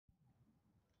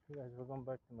Hey guys, welcome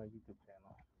back to my YouTube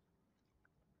channel.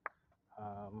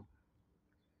 Um,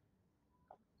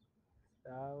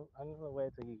 I'm gonna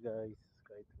wait till you guys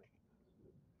subscribe to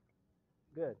me.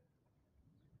 Good.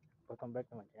 Welcome back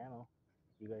to my channel.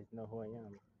 You guys know who I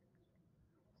am.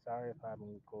 Sorry if I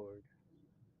haven't recorded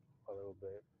a little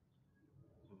bit.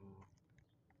 Mm,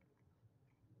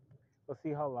 we'll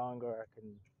see how longer I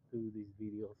can do these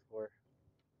videos for.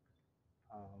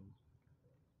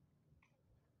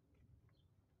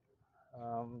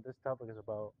 Um, this topic is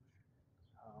about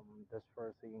this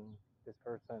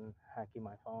person hacking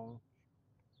my phone.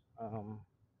 Um,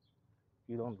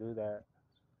 you don't do that.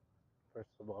 First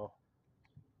of all,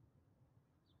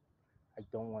 I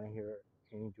don't want to hear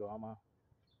any drama.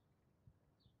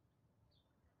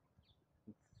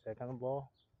 Second of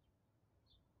all,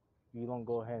 you don't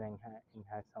go ahead and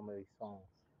hack somebody's songs.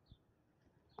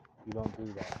 You don't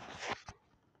do that.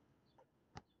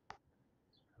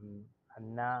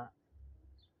 I'm not,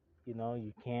 you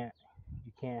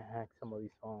can't hack somebody's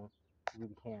phone. You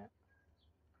really can't.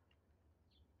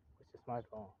 It's just my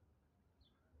phone.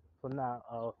 So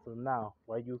now,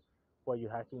 why you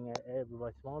hacking at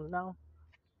everybody's phone now?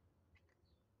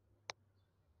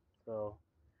 So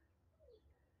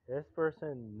this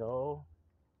person know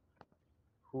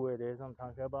who it is I'm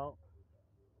talking about.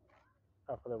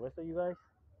 For the rest of you guys,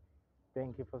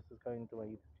 thank you for subscribing to my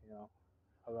YouTube channel.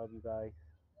 I love you guys.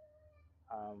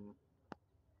 Um,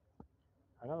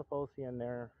 I'm gonna post here and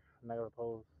there. I'm not gonna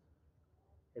post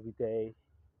every day.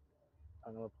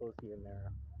 I'm gonna post here and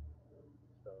there.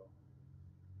 So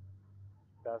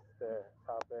that's the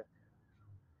topic.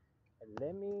 And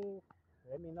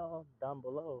let me know down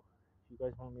below if you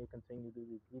guys want me to continue to do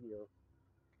these videos.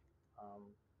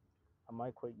 Um, I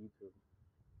might quit YouTube.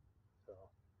 So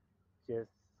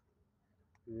just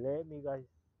let me guys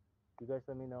you guys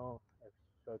let me know if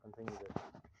should I continue this.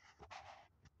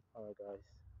 Alright guys.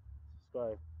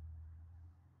 Subscribe.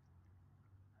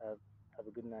 Have have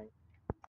a good night.